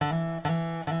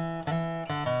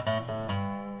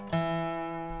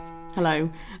Hello,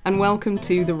 and welcome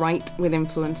to the Write with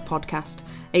Influence podcast,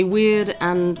 a weird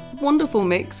and wonderful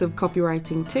mix of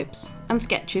copywriting tips and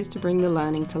sketches to bring the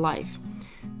learning to life.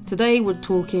 Today we're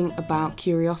talking about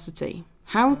curiosity,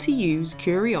 how to use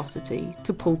curiosity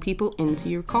to pull people into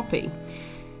your copy.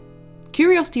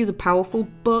 Curiosity is a powerful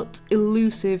but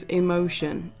elusive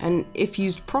emotion, and if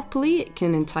used properly, it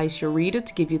can entice your reader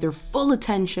to give you their full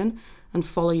attention and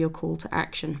follow your call to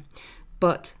action.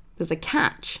 But there's a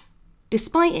catch.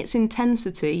 Despite its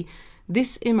intensity,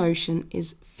 this emotion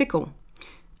is fickle,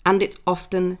 and it's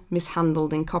often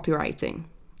mishandled in copywriting.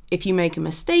 If you make a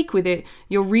mistake with it,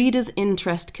 your reader's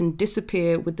interest can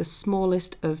disappear with the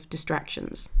smallest of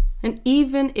distractions. And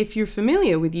even if you're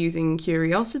familiar with using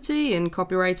curiosity in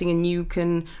copywriting and you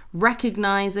can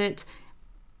recognize it,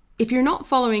 if you're not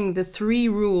following the 3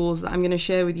 rules that I'm going to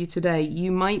share with you today,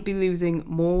 you might be losing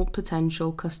more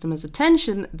potential customers'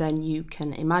 attention than you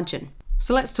can imagine.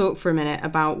 So let's talk for a minute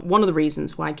about one of the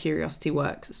reasons why curiosity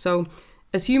works. So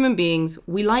as human beings,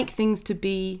 we like things to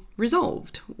be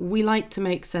resolved. We like to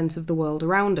make sense of the world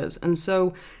around us. And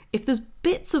so if there's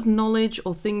bits of knowledge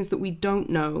or things that we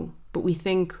don't know, but we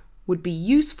think would be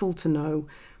useful to know,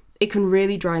 it can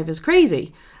really drive us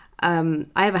crazy. I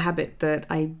have a habit that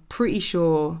I'm pretty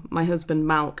sure my husband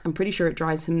Malk, I'm pretty sure it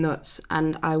drives him nuts.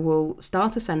 And I will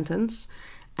start a sentence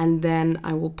and then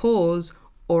I will pause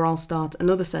or I'll start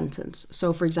another sentence.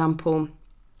 So for example,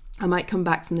 I might come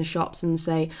back from the shops and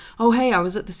say, oh, hey, I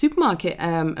was at the supermarket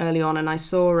early on and I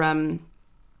saw,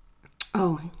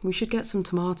 we should get some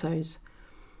tomatoes.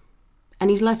 And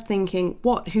he's left thinking,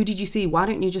 what? Who did you see? Why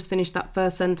don't you just finish that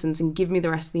first sentence and give me the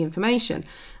rest of the information?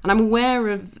 And I'm aware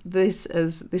of this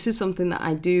as this is something that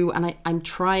I do, and I'm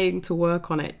trying to work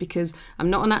on it because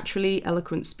I'm not a naturally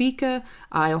eloquent speaker.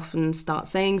 I often start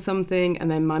saying something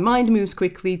and then my mind moves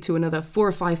quickly to another 4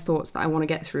 or 5 thoughts that I want to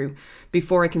get through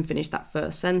before I can finish that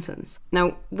first sentence.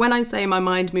 Now, when I say my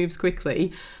mind moves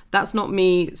quickly, that's not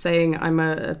me saying I'm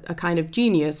a kind of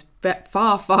genius, but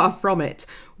far from it.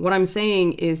 What I'm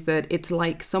saying is that it's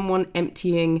like someone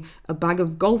emptying a bag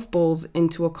of golf balls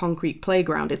into a concrete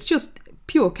playground. It's just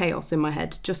pure chaos in my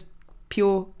head, just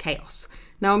pure chaos.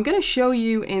 Now, I'm going to show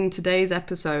you in today's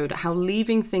episode how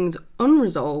leaving things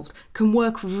unresolved can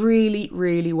work really,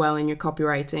 really well in your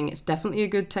copywriting. It's definitely a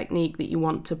good technique that you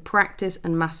want to practice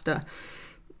and master.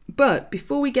 But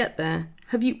before we get there,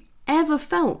 have you ever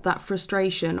felt that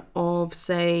frustration of,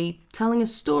 say, telling a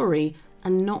story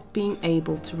and not being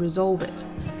able to resolve it?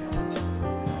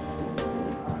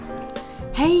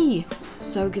 Hey,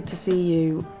 so good to see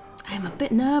you. I am a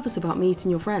bit nervous about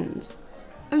meeting your friends.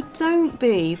 Oh, don't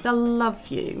be, they'll love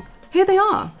you. Here they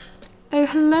are. Oh,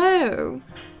 hello.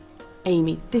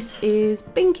 Amy, this is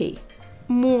Binky.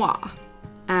 Moi.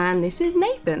 And this is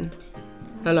Nathan.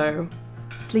 Hello.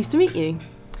 Pleased to meet you.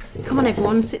 Come on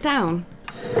everyone, sit down.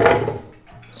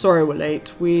 Sorry we're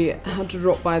late. We had to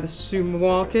drop by the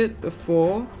supermarket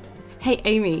before. Hey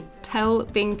Amy, tell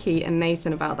Binky and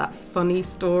Nathan about that funny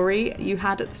story you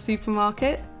had at the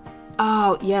supermarket.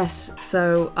 Oh yes,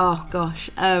 so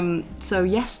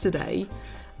yesterday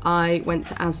I went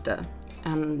to Asda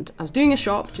and I was doing a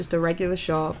shop, just a regular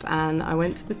shop, and I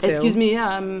went to the till. Excuse me,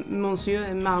 monsieur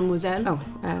and mademoiselle.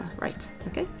 Oh, right,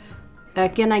 okay.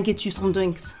 Can I get you some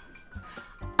drinks?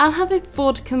 I'll have a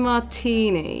vodka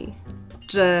martini.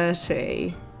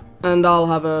 Dirty. And I'll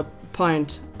have a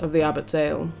pint of the Abbott's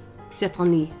Ale.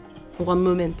 Certainly. One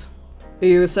moment.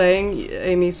 You were saying,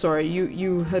 Amy, sorry,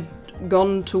 you had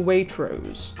gone to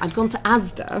Waitrose. I'd gone to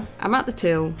Asda. I'm at the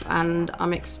till and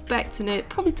I'm expecting it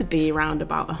probably to be around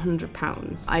about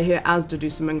 £100. I hear Asda do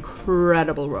some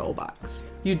incredible rollbacks.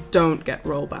 You don't get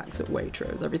rollbacks at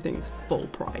Waitrose. Everything's full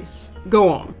price. Go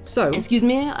on. So, Excuse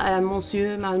me,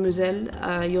 monsieur,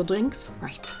 mademoiselle, your drinks?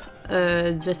 Right.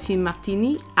 Dirty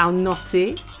martini,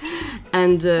 Arnotte,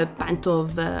 and a pint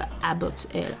of Abbott's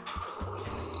Ale.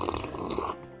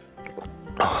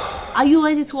 Are you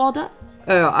ready to order?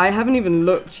 I haven't even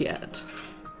looked yet.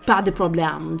 Pas de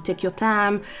problème. Take your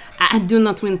time. I do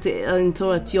not want to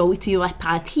interrupt your witty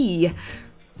repartee.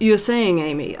 You're saying,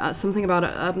 Amy, something about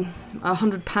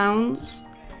 £100?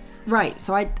 Right,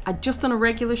 so I'd just done a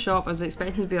regular shop. I was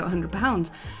expecting to be at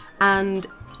 £100, and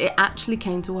it actually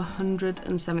came to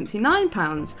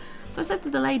 £179. So I said to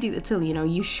the lady at the till,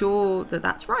 you sure that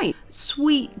that's right?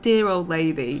 Sweet, dear old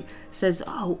lady says,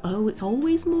 oh, it's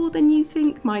always more than you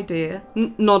think, my dear.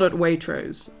 Not at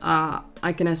Waitrose.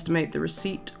 I can estimate the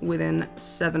receipt within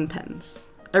 7 pence.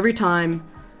 Every time,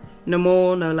 no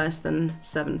more, no less than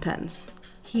 7 pence.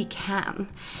 He can.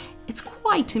 It's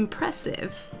quite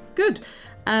impressive. Good.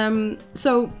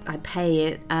 So I pay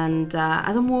it, and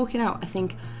as I'm walking out, I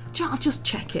think, I'll just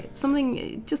check it. Something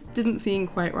it just didn't seem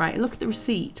quite right. I look at the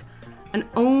receipt, and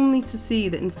only to see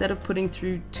that instead of putting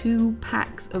through 2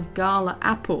 packs of gala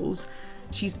apples,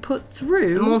 she's put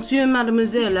through... Monsieur,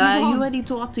 mademoiselle, 61. are you ready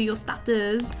to order your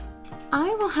starters? I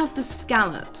will have the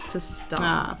scallops to start.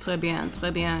 Ah, très bien,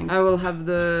 très bien. I will have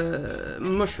the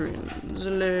mushrooms,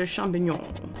 le champignon.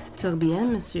 Très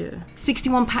bien, monsieur.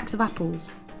 61 packs of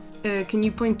apples. Can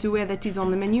you point to where that is on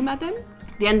the menu, madame?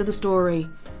 The end of the story.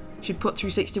 She'd put through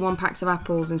 61 packs of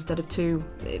apples instead of 2.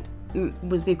 It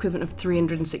was the equivalent of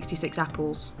 366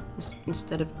 apples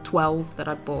instead of 12 that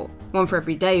I bought. One for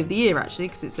every day of the year, actually,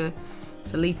 because it's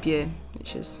a leap year,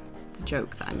 which is the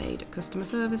joke that I made at customer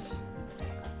service.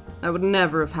 That would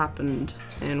never have happened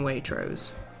in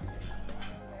Waitrose.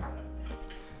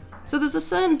 So there's a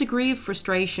certain degree of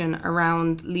frustration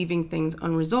around leaving things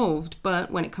unresolved,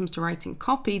 but when it comes to writing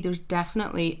copy, there's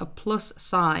definitely a plus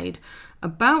side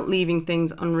about leaving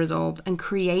things unresolved and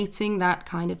creating that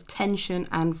kind of tension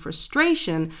and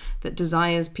frustration that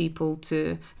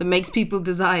makes people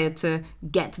desire to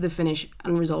get to the finish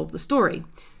and resolve the story.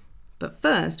 But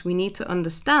first, we need to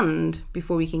understand,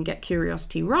 before we can get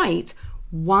curiosity right,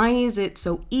 why is it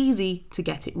so easy to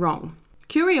get it wrong?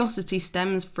 Curiosity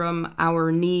stems from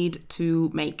our need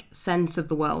to make sense of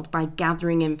the world by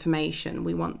gathering information.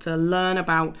 We want to learn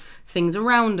about things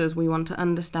around us. We want to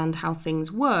understand how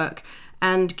things work.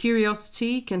 And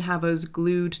curiosity can have us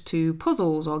glued to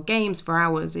puzzles or games for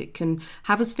hours. It can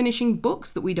have us finishing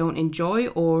books that we don't enjoy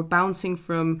or bouncing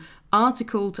from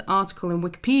article to article in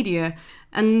Wikipedia.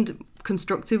 And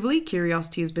constructively,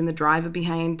 curiosity has been the driver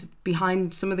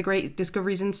behind some of the great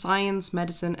discoveries in science,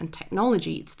 medicine, and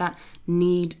technology. It's that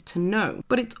need to know.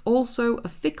 But it's also a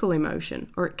fickle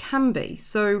emotion, or it can be.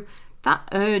 So that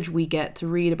urge we get to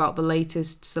read about the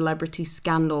latest celebrity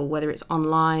scandal, whether it's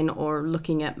online or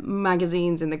looking at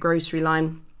magazines in the grocery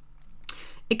line,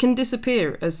 it can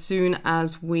disappear as soon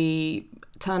as we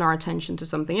turn our attention to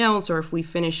something else, or if we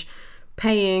finish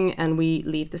paying and we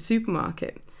leave the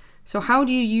supermarket. So how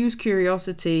do you use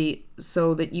curiosity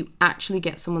so that you actually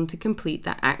get someone to complete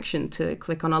that action, to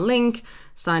click on a link,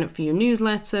 sign up for your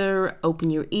newsletter, open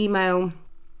your email?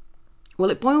 Well,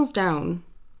 it boils down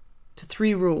to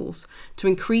 3 rules to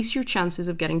increase your chances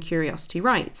of getting curiosity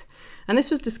right. And this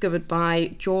was discovered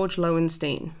by George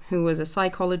Lowenstein, who was a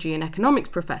psychology and economics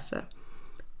professor.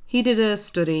 He did a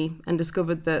study and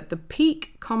discovered that the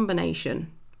peak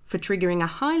combination for triggering a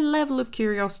high level of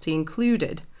curiosity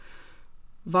included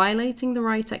violating the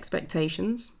right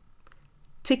expectations,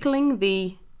 tickling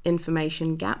the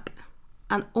information gap,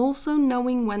 and also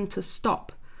knowing when to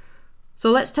stop. So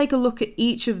let's take a look at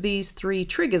each of these 3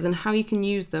 triggers and how you can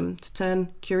use them to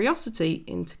turn curiosity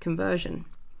into conversion.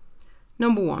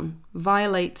 Number 1,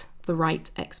 violate the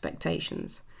right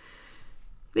expectations.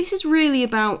 This is really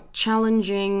about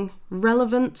challenging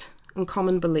relevant and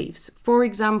common beliefs. For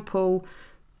example,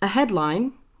 a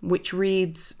headline which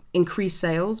reads "increase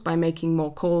sales by making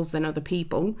more calls than other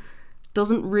people"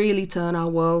 doesn't really turn our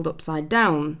world upside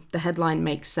down. The headline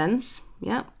makes sense.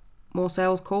 Yeah, more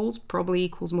sales calls probably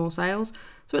equals more sales,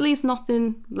 so it leaves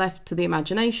nothing left to the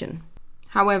imagination.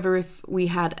 However, if we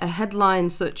had a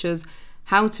headline such as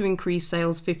 "How to increase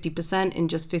sales 50% in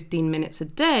just 15 minutes a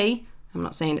day," I'm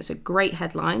not saying it's a great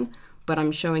headline, but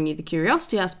I'm showing you the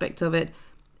curiosity aspect of it.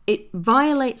 It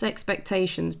violates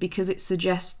expectations because it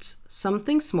suggests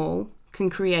something small can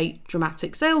create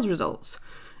dramatic sales results.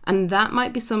 And that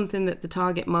might be something that the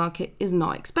target market is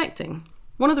not expecting.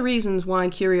 One of the reasons why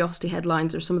curiosity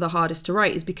headlines are some of the hardest to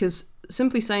write is because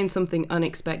simply saying something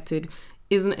unexpected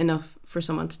isn't enough for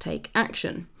someone to take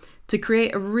action. To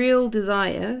create a real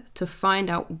desire to find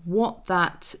out what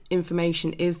that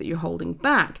information is that you're holding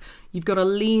back, you've got to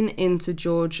lean into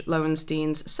George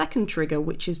Lowenstein's second trigger,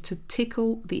 which is to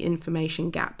tickle the information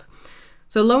gap.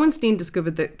 So Lowenstein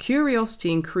discovered that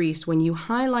curiosity increased when you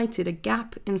highlighted a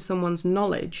gap in someone's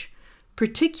knowledge,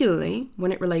 particularly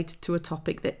when it related to a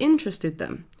topic that interested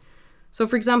them. So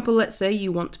for example, let's say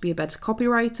you want to be a better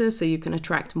copywriter so you can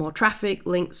attract more traffic,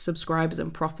 links, subscribers,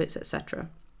 and profits, etc.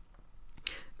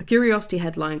 A curiosity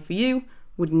headline for you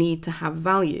would need to have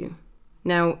value.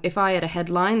 Now, if I had a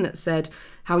headline that said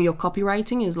how your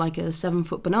copywriting is like a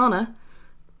 7-foot banana,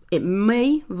 it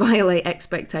may violate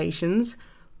expectations,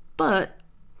 but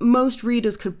most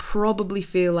readers could probably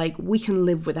feel like we can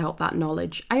live without that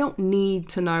knowledge. I don't need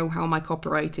to know how my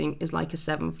copywriting is like a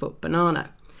 7-foot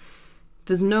banana.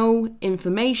 There's no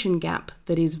information gap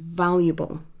that is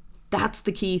valuable. That's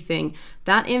the key thing.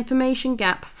 That information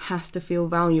gap has to feel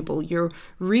valuable. Your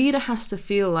reader has to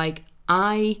feel like,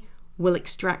 I will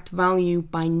extract value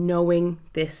by knowing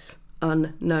this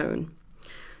unknown.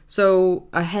 So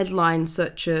a headline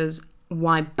such as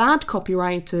why bad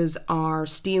copywriters are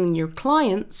stealing your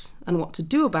clients and what to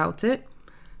do about it,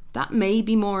 that may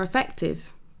be more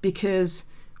effective because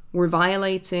we're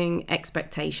violating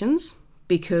expectations,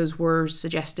 because we're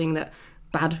suggesting that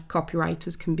bad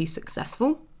copywriters can be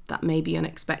successful. That may be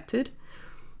unexpected.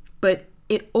 But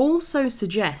it also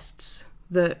suggests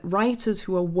that writers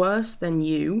who are worse than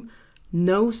you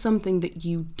know something that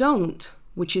you don't,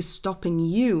 which is stopping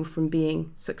you from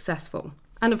being successful.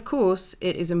 And of course,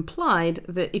 it is implied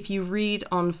that if you read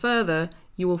on further,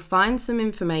 you will find some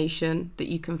information that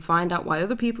you can find out why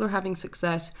other people are having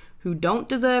success who don't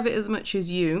deserve it as much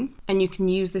as you, and you can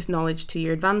use this knowledge to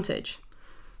your advantage.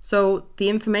 So the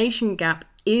information gap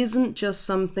isn't just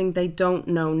something they don't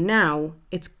know now,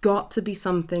 it's got to be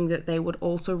something that they would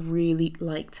also really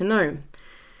like to know.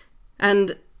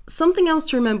 And something else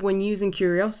to remember when using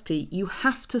curiosity, you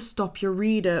have to stop your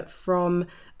reader from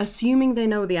assuming they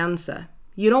know the answer.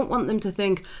 You don't want them to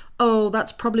think, oh,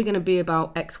 that's probably going to be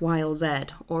about X, Y, or Z.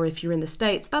 Or if you're in the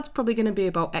States, that's probably going to be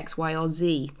about X, Y, or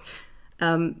Z.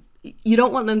 You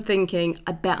don't want them thinking,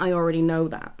 I bet I already know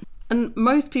that. And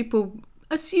most people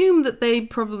assume that they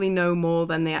probably know more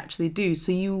than they actually do.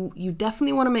 So you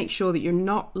definitely want to make sure that you're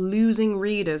not losing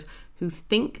readers who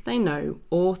think they know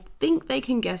or think they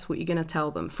can guess what you're going to tell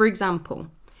them. For example,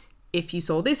 if you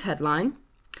saw this headline,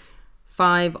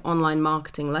 5 online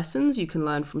marketing lessons you can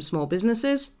learn from small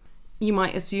businesses, you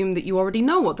might assume that you already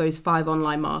know what those 5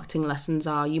 online marketing lessons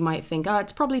are. You might think,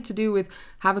 it's probably to do with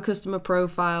have a customer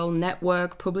profile,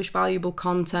 network, publish valuable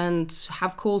content,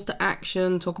 have calls to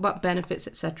action, talk about benefits,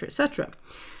 etc., etc.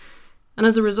 And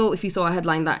as a result, if you saw a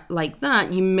headline like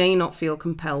that, you may not feel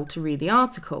compelled to read the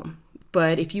article.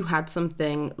 But if you had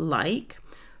something like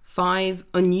 5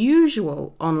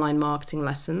 unusual online marketing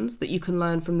lessons that you can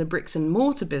learn from the bricks and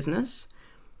mortar business,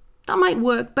 that might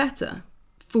work better.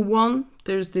 For one,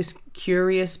 there's this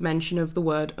curious mention of the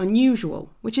word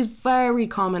unusual, which is very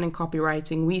common in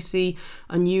copywriting. We see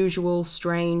unusual,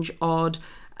 strange, odd.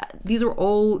 These are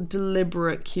all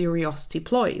deliberate curiosity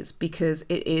ploys because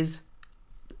it is,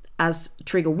 as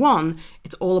trigger 1,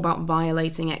 it's all about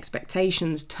violating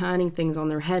expectations, turning things on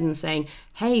their head and saying,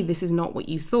 hey, this is not what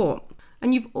you thought.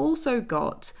 And you've also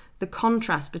got the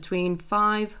contrast between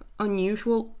 5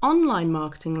 unusual online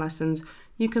marketing lessons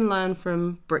you can learn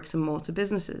from bricks and mortar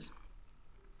businesses.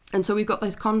 And so we've got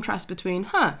this contrast between,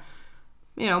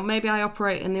 maybe I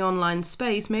operate in the online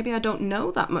space, maybe I don't know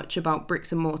that much about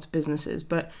bricks and mortar businesses,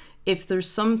 but if there's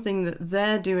something that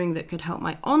they're doing that could help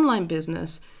my online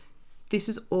business, this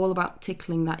is all about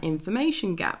tickling that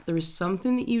information gap. There is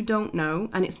something that you don't know,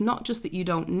 and it's not just that you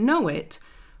don't know it,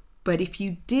 but if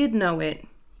you did know it,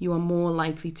 you are more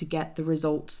likely to get the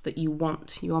results that you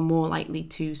want. You are more likely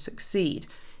to succeed.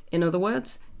 In other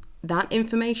words, that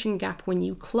information gap, when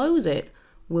you close it,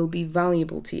 will be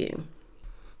valuable to you.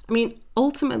 I mean,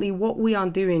 ultimately, what we are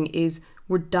doing is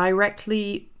we're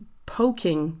directly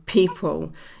poking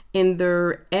people in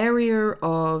their area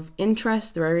of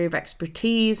interest, their area of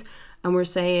expertise, and we're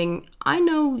saying, I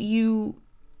know you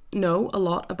know a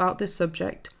lot about this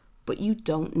subject, but you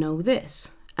don't know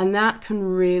this. And that can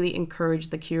really encourage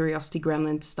the curiosity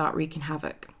gremlin to start wreaking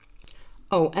havoc.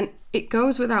 Oh, and it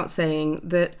goes without saying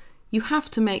that you have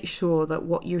to make sure that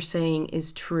what you're saying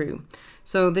is true.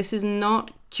 So this is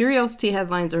not, curiosity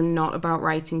headlines are not about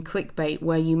writing clickbait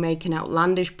where you make an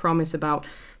outlandish promise about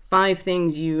 5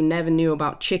 things you never knew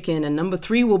about chicken and number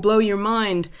 3 will blow your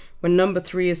mind, when number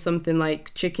 3 is something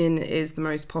like chicken is the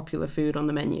most popular food on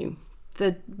the menu.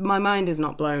 My mind is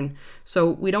not blown. So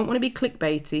we don't want to be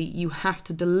clickbaity. You have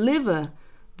to deliver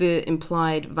the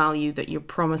implied value that you're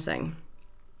promising.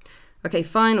 Okay,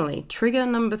 finally, trigger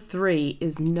number 3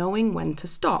 is knowing when to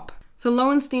stop. So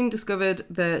Lowenstein discovered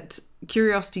that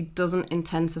curiosity doesn't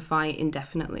intensify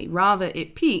indefinitely. Rather,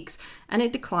 it peaks and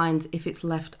it declines if it's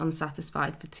left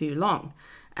unsatisfied for too long.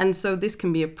 And so this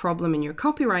can be a problem in your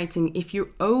copywriting if you're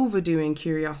overdoing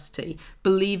curiosity,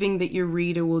 believing that your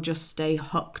reader will just stay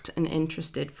hooked and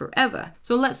interested forever.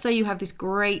 So let's say you have this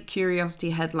great curiosity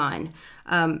headline.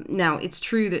 Now, it's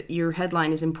true that your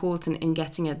headline is important in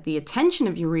getting at the attention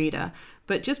of your reader,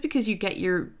 but just because you get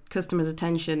your customer's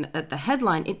attention at the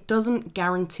headline, it doesn't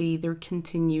guarantee their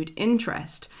continued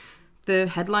interest. The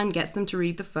headline gets them to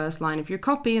read the first line of your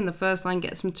copy, and the first line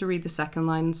gets them to read the second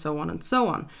line, and so on and so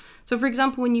on. So for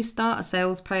example, when you start a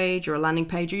sales page or a landing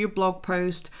page or your blog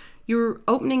post, your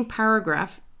opening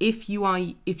paragraph, if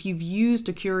you've used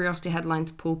a curiosity headline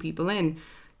to pull people in,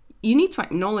 you need to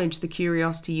acknowledge the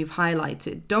curiosity you've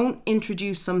highlighted. Don't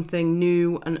introduce something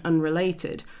new and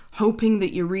unrelated, hoping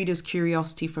that your reader's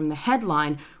curiosity from the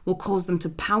headline will cause them to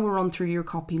power on through your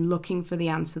copy looking for the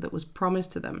answer that was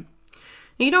promised to them.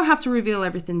 And you don't have to reveal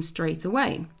everything straight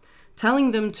away.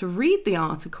 Telling them to read the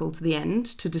article to the end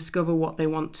to discover what they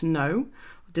want to know,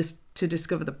 to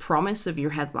discover the promise of your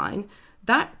headline,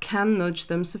 that can nudge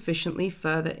them sufficiently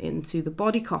further into the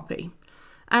body copy.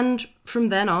 And from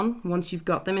then on, once you've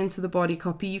got them into the body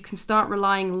copy, you can start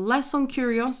relying less on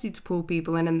curiosity to pull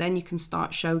people in, and then you can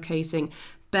start showcasing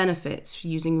benefits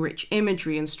using rich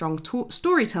imagery and strong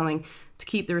storytelling to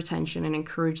keep their attention and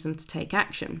encourage them to take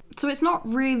action. So it's not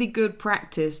really good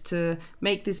practice to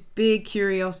make this big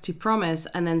curiosity promise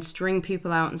and then string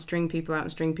people out and string people out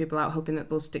and string people out, hoping that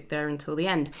they'll stick there until the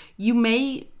end.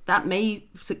 That may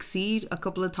succeed a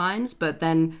couple of times, but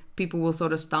then people will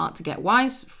sort of start to get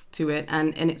wise to it,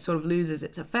 and it sort of loses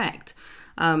its effect.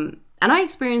 And I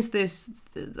experienced this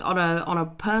on a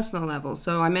personal level.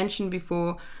 So I mentioned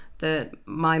before that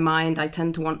my mind, I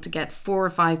tend to want to get 4 or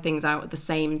 5 things out at the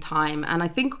same time. And I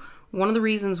think one of the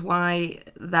reasons why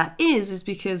that is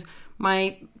because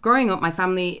growing up, my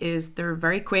family they're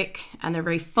very quick and they're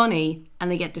very funny and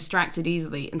they get distracted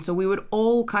easily. And so we would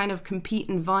all kind of compete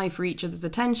and vie for each other's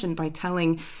attention by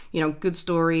telling, good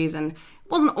stories. And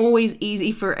it wasn't always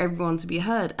easy for everyone to be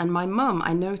heard. And my mum,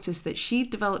 I noticed that she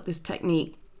developed this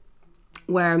technique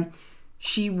where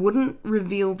she wouldn't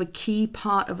reveal the key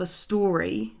part of a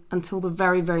story until the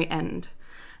very, very end.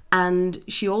 And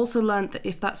she also learned that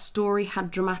if that story had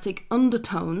dramatic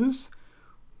undertones,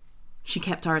 she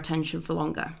kept our attention for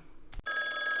longer.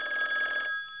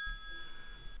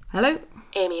 Hello?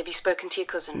 Amy, have you spoken to your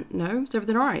cousin? No? Is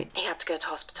everything all right? He had to go to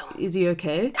hospital. Is he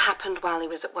okay? It happened while he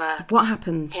was at work. What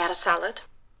happened? He had a salad.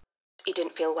 He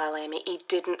didn't feel well, Amy. He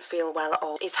didn't feel well at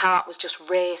all. His heart was just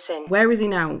racing. Where is he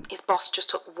now? His boss just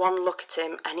took one look at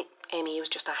him and Amy, he was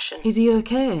just ashen. Is he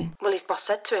okay? Well, his boss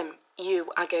said to him, "You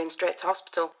are going straight to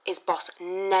hospital." His boss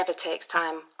never takes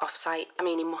time off site. I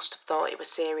mean, he must have thought it was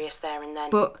serious there and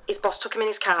then. But his boss took him in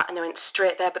his car and they went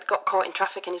straight there, but got caught in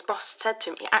traffic. And his boss said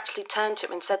to him, he actually turned to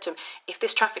him and said to him, "If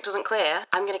this traffic doesn't clear,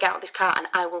 I'm going to get out of this car and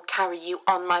I will carry you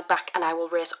on my back and I will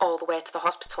race all the way to the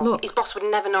hospital." Look, his boss would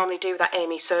never normally do that,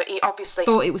 Amy, so he obviously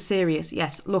thought it was serious.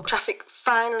 Yes, look. Traffic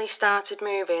finally started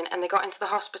moving and they got into the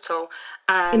hospital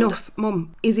and... Enough,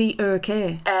 Mum. Is he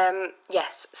okay?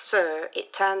 Yes, so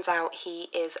it turns out he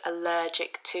is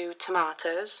allergic to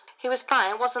tomatoes. He was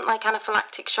fine. It wasn't like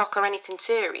anaphylactic shock or anything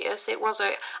serious. It was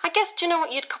I guess, do you know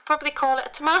what you'd probably call it, a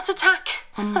tomato attack?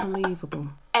 Unbelievable.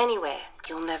 Anyway,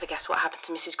 you'll never guess what happened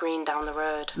to Mrs. Green down the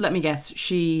road. Let me guess.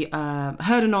 She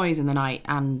heard a noise in the night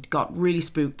and got really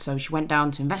spooked, so she went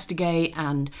down to investigate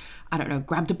and, I don't know,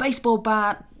 grabbed a baseball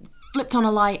bat, flipped on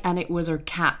a light, and it was her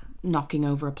cat knocking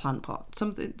over a plant pot.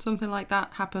 Something like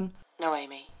that happened? No,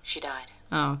 Amy. She died.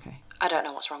 Oh, okay. I don't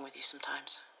know what's wrong with you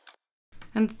sometimes.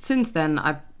 And since then,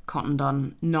 I've cottoned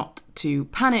on not to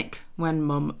panic when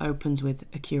Mum opens with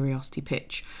a curiosity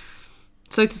pitch.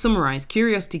 So to summarise,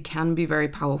 curiosity can be very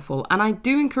powerful, and I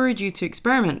do encourage you to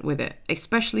experiment with it,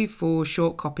 especially for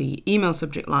short copy, email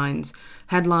subject lines,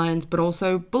 headlines, but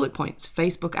also bullet points,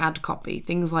 Facebook ad copy,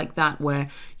 things like that,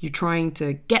 where you're trying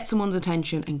to get someone's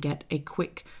attention and get a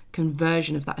quick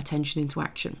conversion of that attention into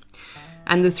action.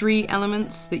 And the 3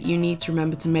 elements that you need to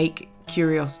remember to make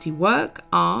curiosity work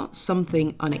are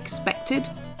something unexpected,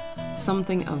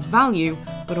 something of value,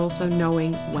 but also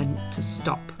knowing when to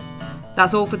stop.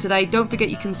 That's all for today. Don't forget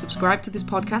you can subscribe to this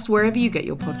podcast wherever you get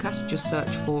your podcasts. Just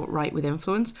search for Write with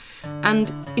Influence.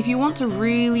 And if you want to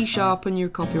really sharpen your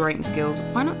copywriting skills,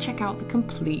 why not check out the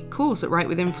complete course at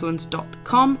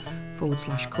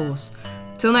writewithinfluence.com/course.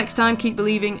 Till next time, keep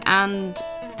believing, and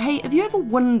hey, have you ever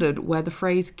wondered where the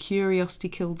phrase "curiosity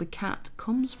killed the cat"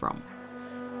 comes from?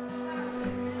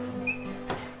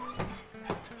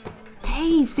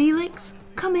 Hey, Felix,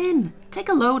 come in. Take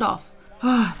a load off.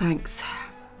 Oh, thanks.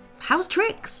 How's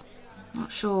Trix?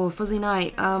 Not sure. Fuzzy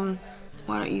night. Why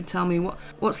don't you tell me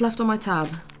what's left on my tab?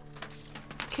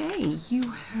 Okay,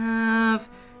 you have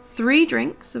 3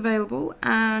 drinks available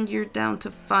and you're down to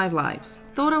 5 lives.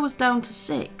 Thought I was down to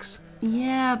 6.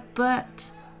 Yeah,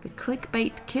 but the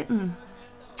clickbait kitten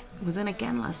was in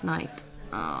again last night.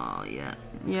 Oh,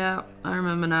 yeah, I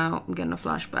remember now. I'm getting a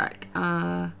flashback.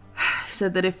 He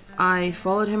said that if I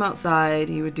followed him outside,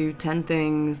 he would do 10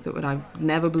 things that I'd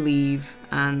never believe,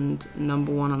 and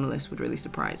number 1 on the list would really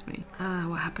surprise me.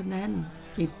 What happened then?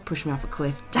 He pushed me off a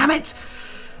cliff. Damn it!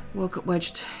 Woke up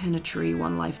wedged in a tree,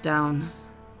 1 life down,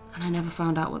 and I never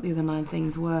found out what the other 9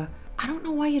 things were. I don't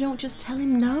know why you don't just tell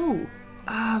him no.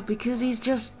 Because he's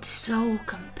just so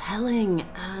compelling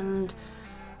and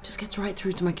just gets right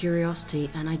through to my curiosity,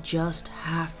 and I just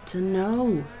have to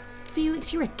know.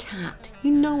 Felix, you're a cat.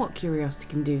 You know what curiosity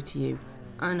can do to you.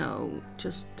 I know.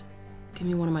 Just give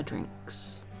me one of my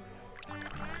drinks.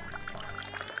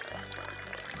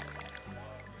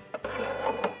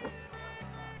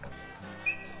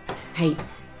 Hey,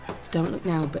 don't look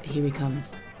now, but here he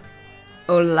comes.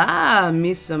 Hola,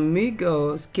 mis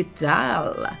amigos, ¿qué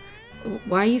tal?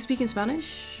 Why are you speaking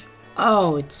Spanish?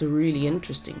 Oh, it's a really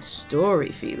interesting story,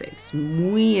 Felix.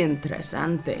 Muy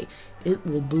interesante. It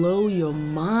will blow your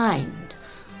mind.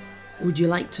 Would you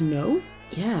like to know?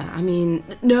 Yeah, I mean,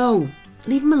 no.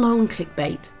 Leave him alone,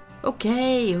 clickbait.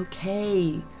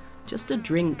 Okay. Just a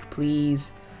drink,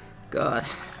 please. God,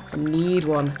 I need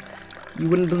one. You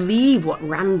wouldn't believe what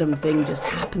random thing just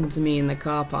happened to me in the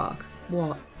car park.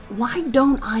 What? Why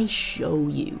don't I show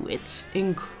you? It's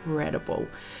incredible.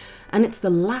 And it's the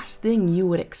last thing you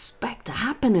would expect to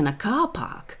happen in a car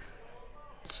park.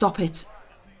 Stop it.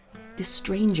 This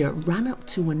stranger ran up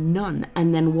to a nun,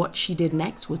 and then what she did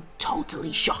next was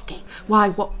totally shocking. Why?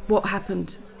 What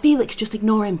happened? Felix, just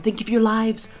ignore him. Think of your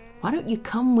lives. Why don't you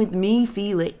come with me,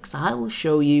 Felix? I'll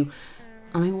show you.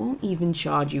 And I won't even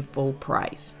charge you full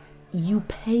price. You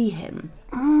pay him.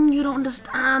 You don't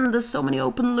understand. There's so many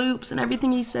open loops, and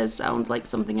everything he says sounds like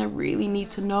something I really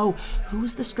need to know. Who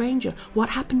was the stranger? What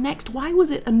happened next? Why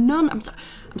was it a nun? I'm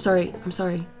sorry.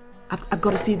 I've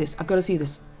got to see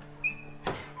this.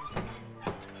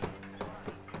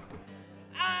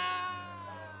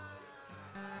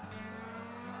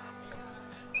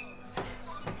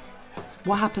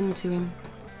 What happened to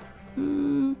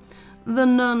him? The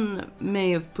nun may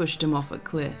have pushed him off a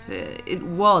cliff. It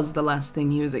was the last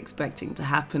thing he was expecting to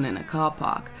happen in a car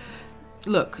park.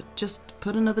 Look, just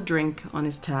put another drink on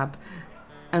his tab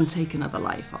and take another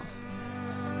life off.